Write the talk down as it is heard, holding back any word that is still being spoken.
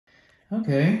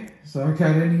Okay, so I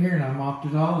got in here and I mopped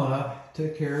it all up,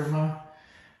 took care of my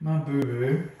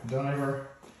boo-boo. Don't ever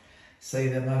say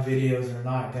that my videos are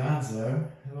not gonzo.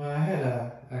 Well, I had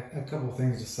a couple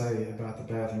things to say about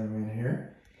the bathroom in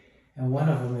here. And one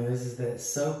of them is that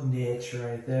soap niche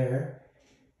right there.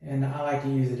 And I like to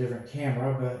use a different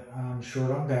camera, but I'm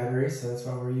short on batteries, so that's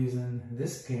why we're using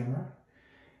this camera.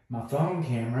 My phone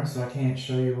camera, so I can't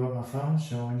show you what my phone's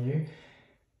showing you.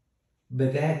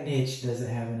 But that niche doesn't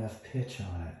have enough pitch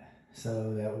on it.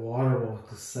 So that water will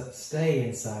stay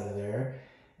inside of there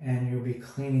and you'll be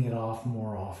cleaning it off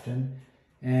more often.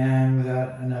 And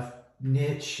without enough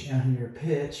niche on your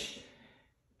pitch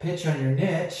on your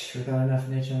niche, without enough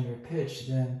niche on your pitch,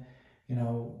 then, you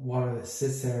know, water that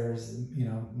sits there is, you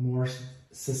know, more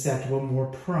susceptible, more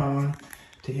prone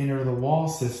to enter the wall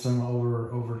system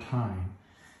over time.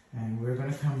 And we're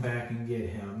going to come back and get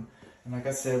him. And like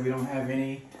I said, we don't have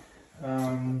any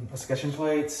escutcheon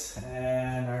plates,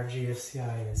 and our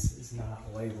GFCI is not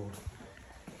labeled.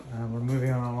 We're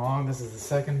moving on along. This is the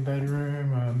second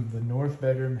bedroom, the north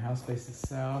bedroom. House faces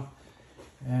south,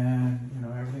 and you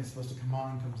know everything's supposed to come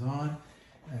on, comes on.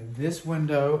 This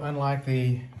window, unlike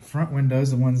the front windows,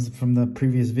 the ones from the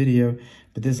previous video,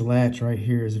 but this latch right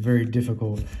here is very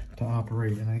difficult to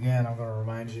operate. And again, I'm going to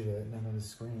remind you that none of the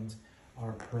screens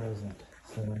are present.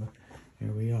 So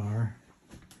here we are.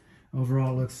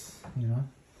 Overall, it looks, you know,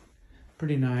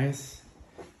 pretty nice.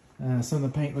 Some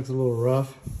of the paint looks a little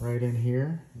rough right in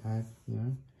here. You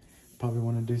know, probably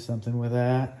want to do something with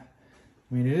that.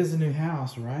 I mean, it is a new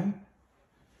house, right?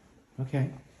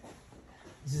 Okay.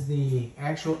 This is the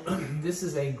actual, this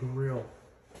is a grill.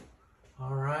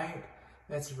 All right.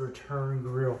 That's a return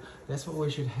grill. That's what we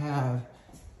should have.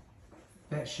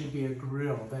 That should be a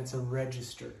grill. That's a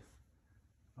register.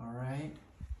 All right.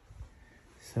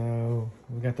 So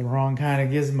we got the wrong kind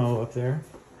of gizmo up there.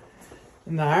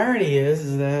 And the irony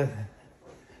is that,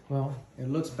 well, it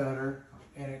looks better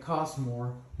and it costs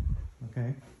more.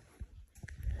 Okay.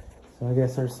 So I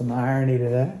guess there's some irony to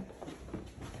that.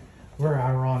 We're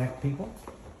ironic people.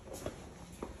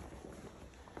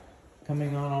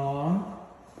 Coming on along.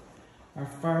 Our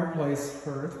fireplace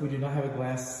hearth, we do not have a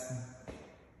glass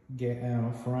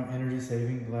front, energy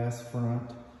saving glass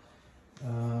front,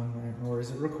 nor is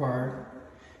it required.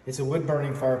 It's a wood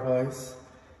burning fireplace,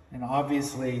 and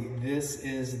obviously this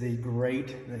is the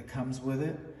grate that comes with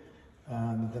it.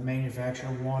 The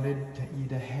manufacturer wanted you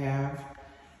to have,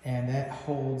 and that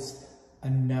holds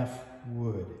enough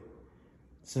wood.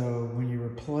 So when you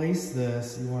replace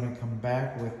this, you want to come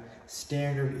back with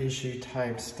standard issue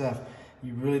type stuff.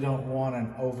 You really don't want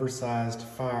an oversized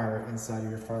fire inside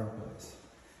of your fireplace.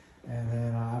 And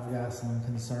then I've got some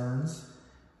concerns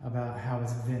about how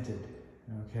it's vented.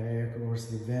 Okay, of course,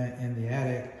 the vent in the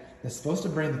attic is supposed to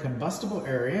bring the combustible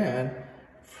area in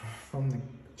from the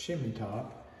chimney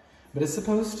top, but it's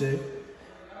supposed to.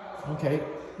 Okay,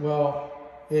 well,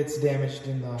 it's damaged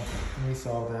in the, we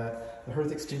saw that. The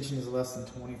hearth extension is less than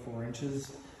 24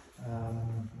 inches.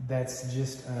 That's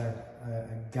just a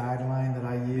guideline that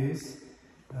I use.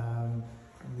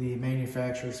 The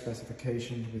manufacturer's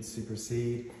specifications would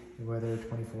supersede whether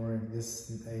 24 and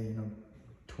this, you know,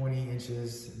 20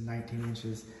 inches, 19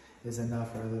 inches is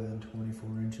enough rather than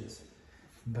 24 inches.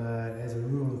 But as a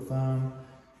rule of thumb,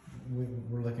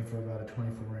 we're looking for about a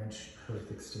 24-inch hearth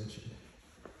extension.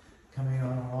 Coming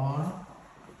on along,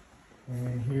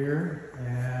 and here,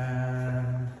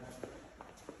 and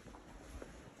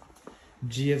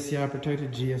GFCI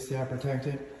protected, GFCI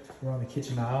protected. We're on the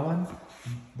kitchen island.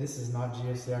 This is not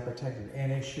GFCI protected,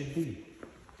 and it should be.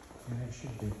 And it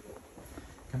should be.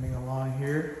 Coming along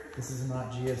here, this is not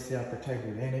GFCI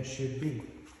protected, and it should be.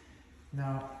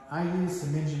 Now, I use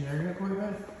some engineering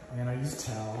equipment, and I use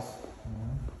towels.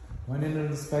 One end of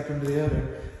the spectrum to the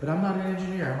other, but I'm not an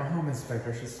engineer, I'm a home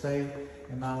inspector. I should stay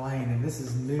in my lane, and this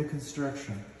is new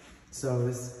construction. So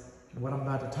this, what I'm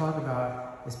about to talk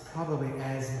about is probably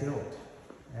as built.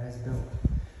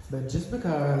 But just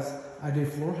because I do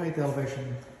floor height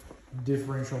elevation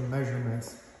differential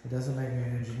measurements, it doesn't make me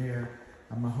an engineer.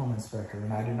 I'm a home inspector,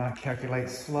 and I do not calculate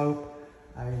slope.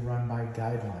 I run by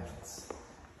guidelines.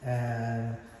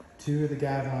 And two of the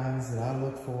guidelines that I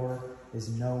look for is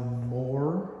no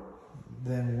more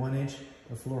than 1 inch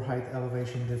of floor height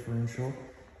elevation differential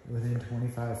within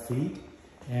 25 feet.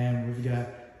 And we've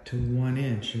got to 1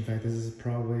 inch. In fact, this is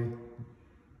probably,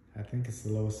 I think it's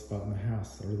the lowest spot in the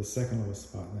house, or the second lowest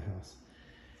spot in the house.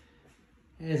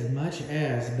 As much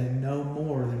as, but no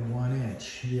more than 1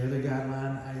 inch. The other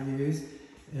guideline I use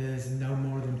is no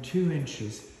more than 2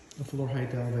 inches of floor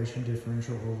height elevation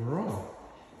differential overall.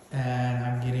 And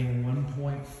I'm getting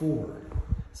 1.4.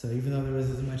 So even though there was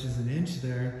as much as an inch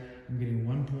there, I'm getting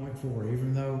 1.4,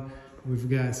 even though we've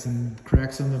got some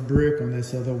cracks on the brick on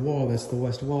this other wall. That's the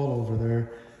west wall over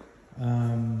there.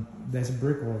 That's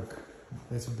brickwork.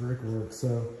 That's brickwork.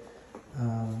 So, you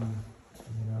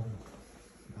know,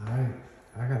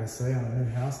 I gotta say, on a new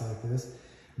house like this,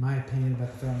 my opinion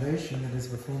about the foundation, that is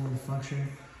performing the function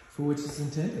for which it's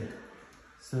intended.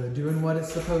 So doing what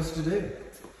it's supposed to do.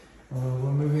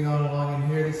 We're moving on along in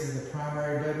here. This is the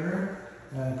primary bedroom,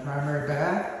 primary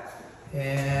bath,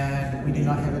 and we do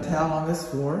not have a towel on this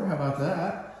floor. How about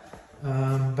that?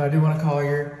 But I do want to call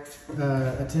your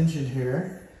attention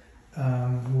here.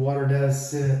 Water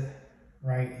does sit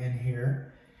right in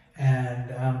here,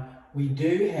 and we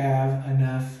do have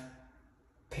enough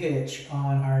pitch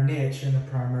on our niche in the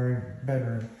primary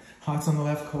bedroom. Hot's on the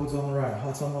left, cold's on the right.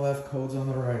 Hot's on the left, cold's on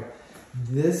the right.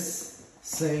 This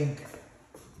sink,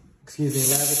 excuse me,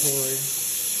 lavatory,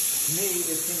 to me,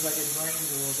 it seems like it drains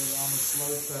a little bit on the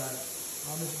slow side.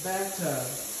 On this bathtub,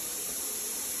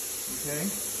 okay,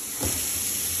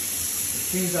 it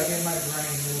seems like it might drain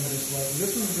a little bit slow.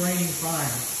 This one's draining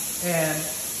fine. And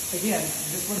again,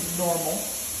 this one's normal.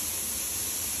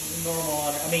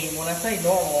 Normal, I mean, when I say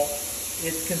normal,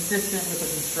 it's consistent with the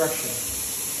construction.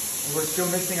 We're still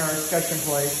missing our discussion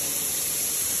plate.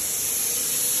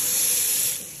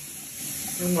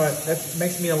 And what? That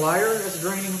makes me a liar? That's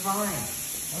draining fine.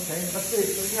 Okay, let's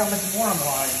see how much more I'm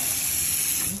lying.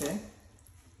 Okay.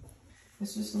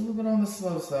 It's just a little bit on the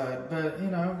slow side, but you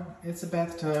know, it's a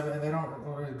bathtub and they don't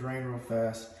really drain real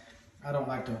fast. I don't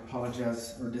like to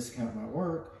apologize or discount my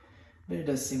work, but it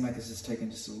does seem like this is taking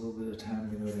just a little bit of time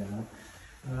to go down.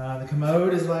 The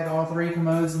commode is like all three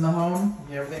commodes in the home.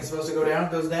 Everything's supposed to go down,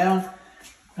 it goes down.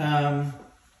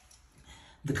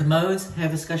 The commodes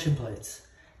have escutcheon plates.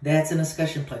 That's an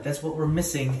escutcheon plate. That's what we're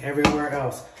missing everywhere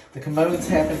else. The commodes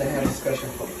happen to have escutcheon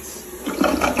plates.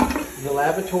 The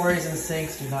lavatories and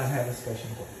sinks do not have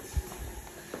escutcheon plates.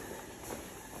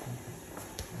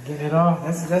 Get it off.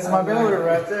 That's my builder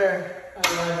right there.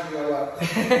 I like you a lot.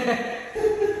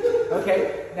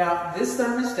 Okay, now this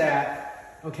thermostat,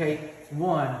 okay,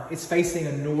 one, it's facing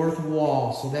a north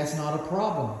wall, so that's not a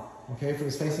problem. Okay, if it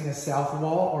was facing a south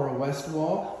wall or a west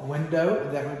wall window,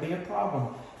 that would be a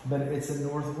problem. But it's a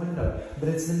north window. But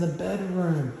it's in the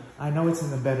bedroom. I know it's in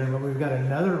the bedroom, but we've got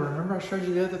another. Remember I showed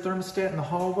you the other thermostat in the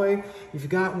hallway? You've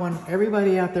got one.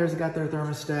 Everybody out there has got their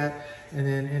thermostat. And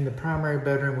then in the primary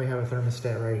bedroom, we have a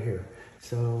thermostat right here.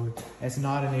 So that's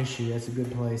not an issue. That's a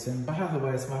good place. And by the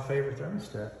way, it's my favorite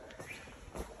thermostat.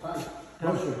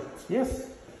 Yes.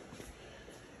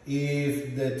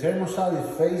 If the thermostat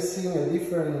is facing a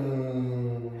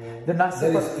different, they're not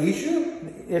that is issue?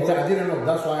 Okay, I didn't know.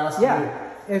 That's why I asked you.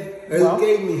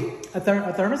 Educate me. A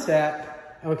thermostat,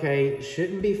 okay,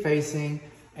 shouldn't be facing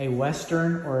a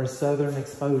western or a southern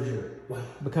exposure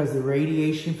because the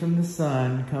radiation from the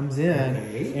sun comes in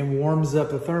and warms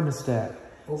up the thermostat.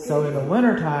 Okay. So in the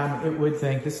wintertime, it would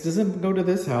think, this doesn't go to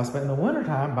this house, but in the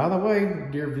wintertime, by the way,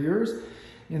 dear viewers,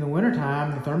 in the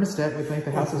wintertime, the thermostat would think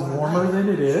the house is warmer than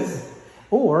it is.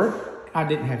 Or, I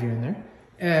didn't have you in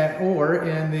there, or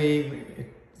in the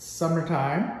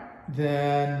summertime,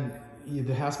 then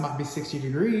the house might be 60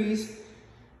 degrees,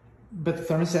 but the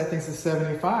thermostat thinks it's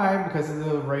 75 because of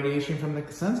the radiation from the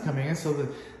sun's coming in, so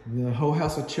the whole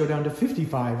house will chill down to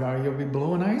 55. You'll be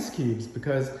blowing ice cubes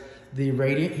because the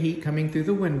radiant heat coming through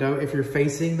the window, if you're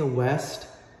facing the west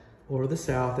or the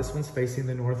south, this one's facing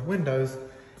the north windows,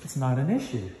 it's not an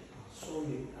issue.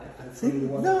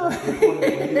 No.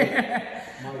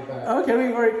 Okay,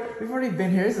 we've already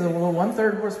been here. This is a little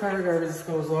 1/3 horsepower garbage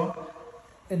disposal.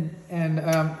 And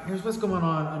here's what's going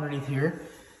on underneath here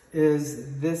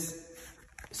is this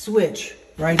switch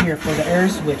right here for the air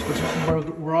switch, which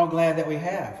we're all glad that we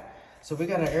have. So we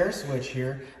got an air switch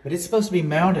here, but it's supposed to be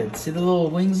mounted. See the little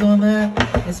wings on that?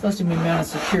 It's supposed to be mounted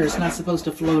secure. It's not supposed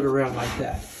to float around like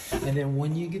that. And then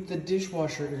when you get the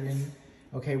dishwasher in,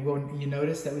 okay, well, you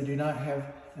notice that we do not have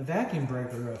a vacuum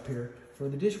breaker up here for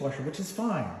the dishwasher, which is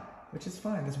fine.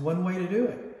 That's one way to do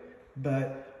it.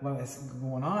 But what's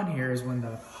going on here is when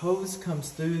the hose comes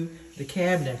through the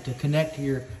cabinet to connect to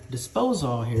your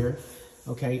disposal here,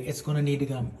 okay, it's going to need to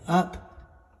come up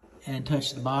and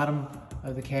touch the bottom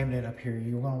of the cabinet up here.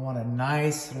 You're going to want a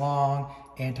nice, long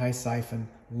anti-siphon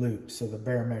loop, so the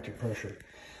barometric pressure.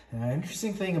 Now, an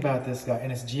interesting thing about this guy,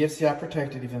 and it's GFCI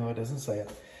protected even though it doesn't say it.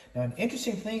 Now, an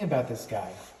interesting thing about this guy,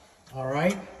 all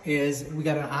right, is we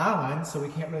got an island, so we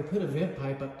can't really put a vent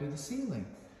pipe up through the ceiling.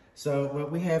 So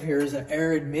what we have here is an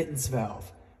air admittance valve,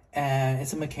 and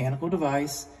it's a mechanical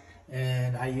device,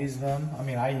 and I use them. I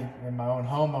mean, in my own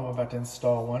home, I'm about to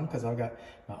install one because I've got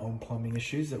my own plumbing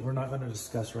issues that we're not going to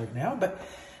discuss right now, but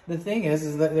the thing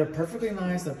is that they're perfectly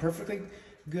nice, they're perfectly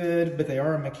good, but they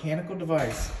are a mechanical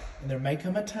device. And there may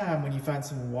come a time when you find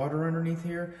some water underneath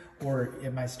here, or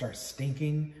it might start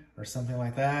stinking or something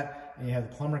like that, and you have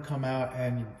the plumber come out,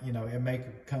 and you know, it may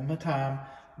come a time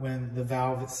when the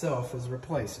valve itself is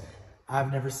replaced.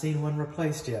 I've never seen one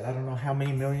replaced yet. I don't know how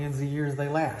many millions of years they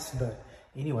last, but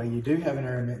anyway, you do have an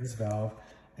air admittance valve,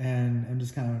 and I'm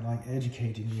just kind of like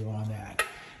educating you on that.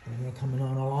 And we're coming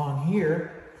on along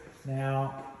here.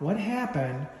 Now, what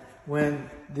happened when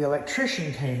the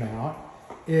electrician came out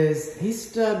is he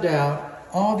stubbed out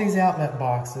all these outlet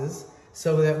boxes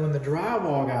so that when the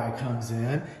drywall guy comes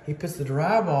in, he puts the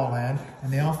drywall in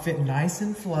and they all fit nice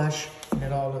and flush and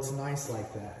it all looks nice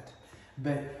like that.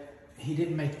 But he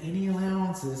didn't make any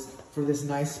allowances for this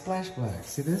nice splash black.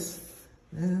 See this?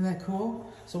 Isn't that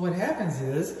cool? So what happens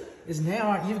is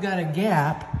now you've got a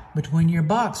gap between your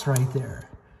box right there.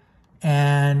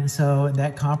 And so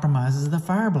that compromises the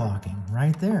fire blocking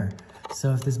right there.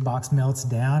 So if this box melts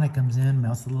down, it comes in,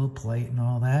 melts the little plate and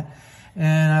all that.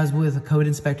 And I was with a code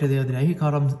inspector the other day. He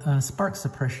called them spark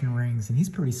suppression rings, and he's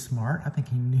pretty smart. I think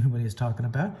he knew what he was talking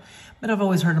about. But I've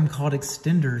always heard them called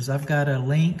extenders. I've got a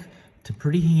link to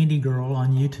Pretty Handy Girl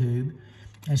on YouTube,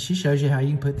 and she shows you how you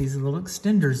can put these little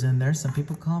extenders in there. Some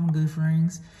people call them goof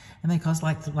rings, and they cost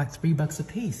like $3 a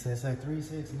piece. It's like 3,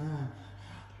 6, 9,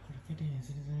 15,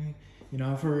 you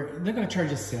know, they're going to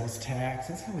charge you sales tax.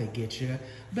 That's how they get you.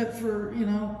 But for, you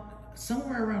know,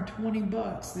 somewhere around 20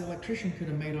 bucks, the electrician could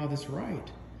have made all this right.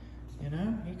 You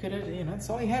know, he could have, you know, that's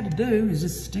all he had to do is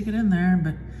just stick it in there,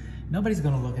 but nobody's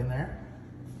going to look in there.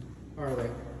 Are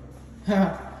they?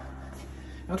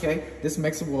 Okay, this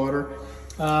makes of water.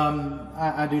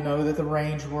 I do know that the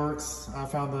range works. I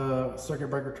found the circuit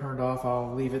breaker turned off.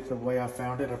 I'll leave it the way I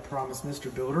found it. I promise,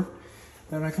 Mr. Builder.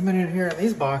 Then I come in here at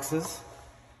these boxes,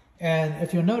 and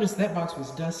if you'll notice, that box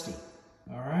was dusty.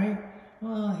 All right?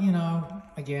 Well, you know,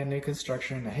 again, new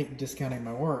construction. I hate discounting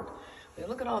my work. But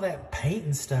look at all that paint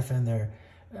and stuff in there.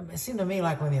 It seemed to me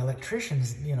like when the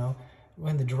electricians, you know,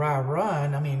 when the dry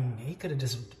run, I mean, he could have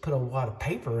just put a lot of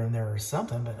paper in there or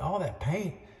something, but all that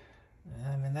paint,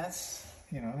 I mean, that's,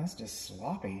 you know, that's just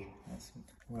sloppy. That's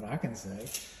what I can say.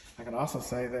 I can also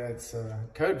say that it's a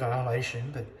code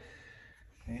violation, but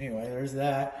anyway, there's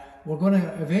that. We're going to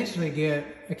eventually get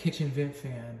a kitchen vent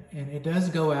fan, and it does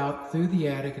go out through the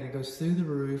attic and it goes through the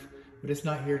roof, but it's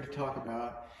not here to talk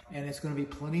about, and it's going to be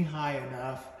plenty high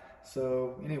enough.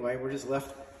 So anyway, we're just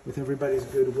left with everybody's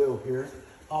goodwill here.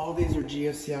 All these are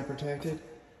GFCI protected,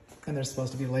 and they're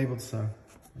supposed to be labeled so.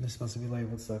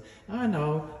 I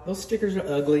know, those stickers are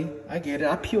ugly. I get it.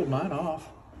 I peeled mine off.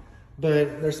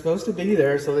 But they're supposed to be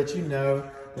there so that you know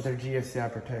that they're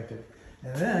GFCI protected.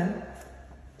 And then,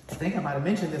 I think I might have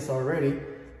mentioned this already,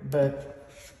 but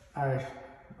I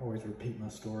always repeat my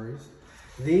stories.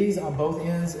 These on both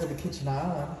ends of the kitchen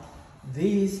island,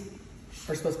 these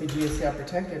are supposed to be GFCI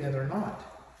protected, and they're not.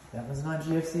 That one's not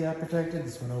GFCI protected.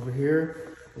 This one over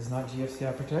here is not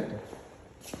GFCI protected.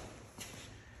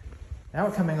 Now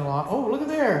we're coming along. Oh, look at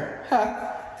there.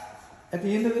 At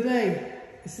the end of the day,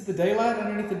 you see the daylight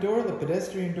underneath the door, the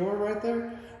pedestrian door right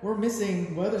there? We're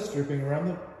missing weather stripping around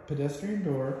the pedestrian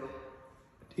door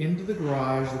into the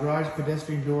garage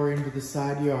pedestrian door into the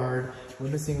side yard. We're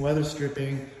missing weather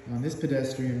stripping on this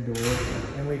pedestrian door,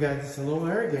 and we got this little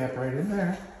air gap right in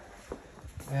there.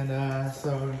 And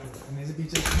so it needs to be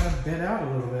just kind of bent out a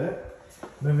little bit.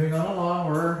 Moving on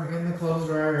along, we're in the clothes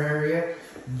dryer area.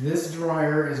 This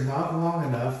dryer is not long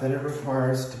enough that it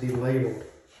requires to be labeled.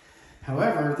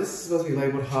 However, this is supposed to be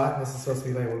labeled hot and this is supposed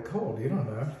to be labeled cold. You don't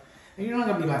know. And you're not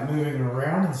going to be like moving it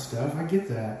around and stuff. I get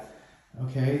that.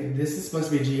 Okay, this is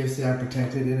supposed to be GFCI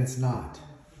protected and it's not.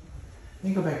 Let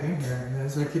me go back in here, and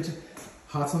there's our kitchen.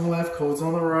 Hot's on the left, cold's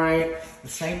on the right. The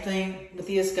same thing with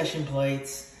the escutcheon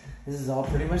plates. This is all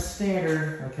pretty much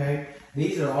standard, okay?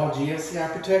 These are all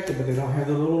GFCI protected, but they don't have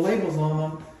the little labels on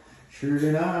them. Sure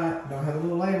do not. Don't have the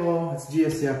little label. It's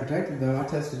GFCI protected though. I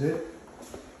tested it.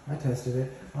 I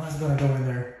was gonna go in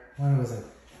there. What was it?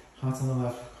 Hot's on the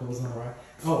left, cold's on the right.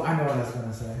 Oh, I know what I was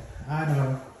gonna say. I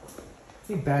know.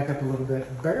 Let me back up a little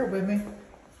bit. Bear with me.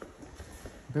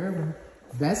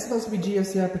 That's supposed to be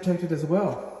GFCI protected as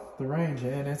well. The range,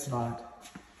 and it's not.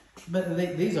 But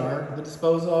these are. The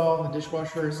disposal, the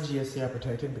dishwasher is GFCI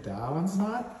protected, but the island's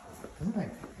not. Isn't that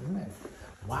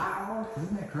wow?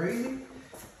 Isn't that crazy?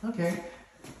 Okay.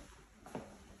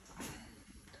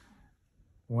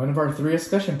 One of our 3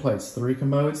 escutcheon plates. 3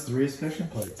 commodes, 3 escutcheon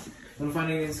plates. Don't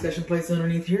find any escutcheon plates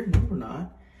underneath here? No, we're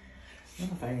not. I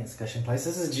don't find any escutcheon plates.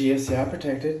 This is GFCI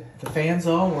protected. The fans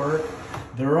all work.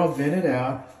 They're all vented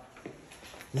out.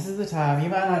 This is the time. You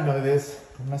might not know this.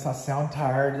 unless I sound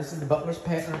tired. This is the butler's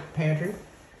pantry.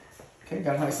 Okay,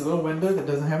 got a nice little window that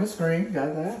doesn't have a screen.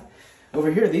 Got that.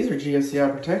 Over here, these are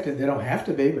GFCI protected. They don't have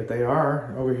to be, but they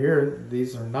are. Over here,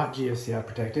 these are not GFCI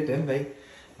protected, and they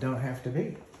don't have to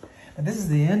be. And this is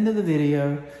the end of the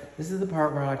video. This is the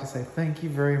part where I like to say thank you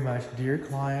very much, dear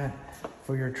client,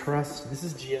 for your trust. This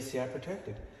is GFCI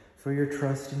protected. For your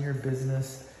trust in your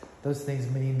business. Those things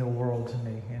mean the world to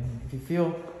me. And if you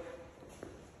feel,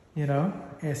 you know,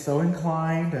 so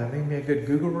inclined, leave me a good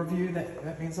Google review.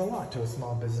 That means a lot to a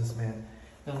small businessman.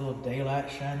 Got a little daylight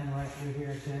shining right through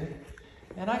here too.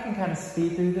 And I can kind of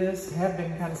speed through this, have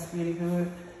been kind of speeding through it,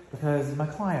 because my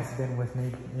client's been with me,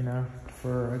 you know,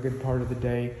 for a good part of the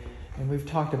day. And we've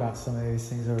talked about some of these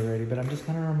things already, but I'm just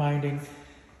kind of reminding,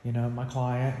 you know, my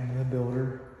client and the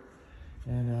builder.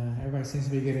 And everybody seems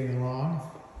to be getting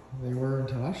along. They were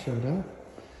until I showed up.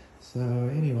 So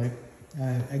anyway,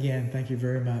 again, thank you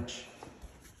very much.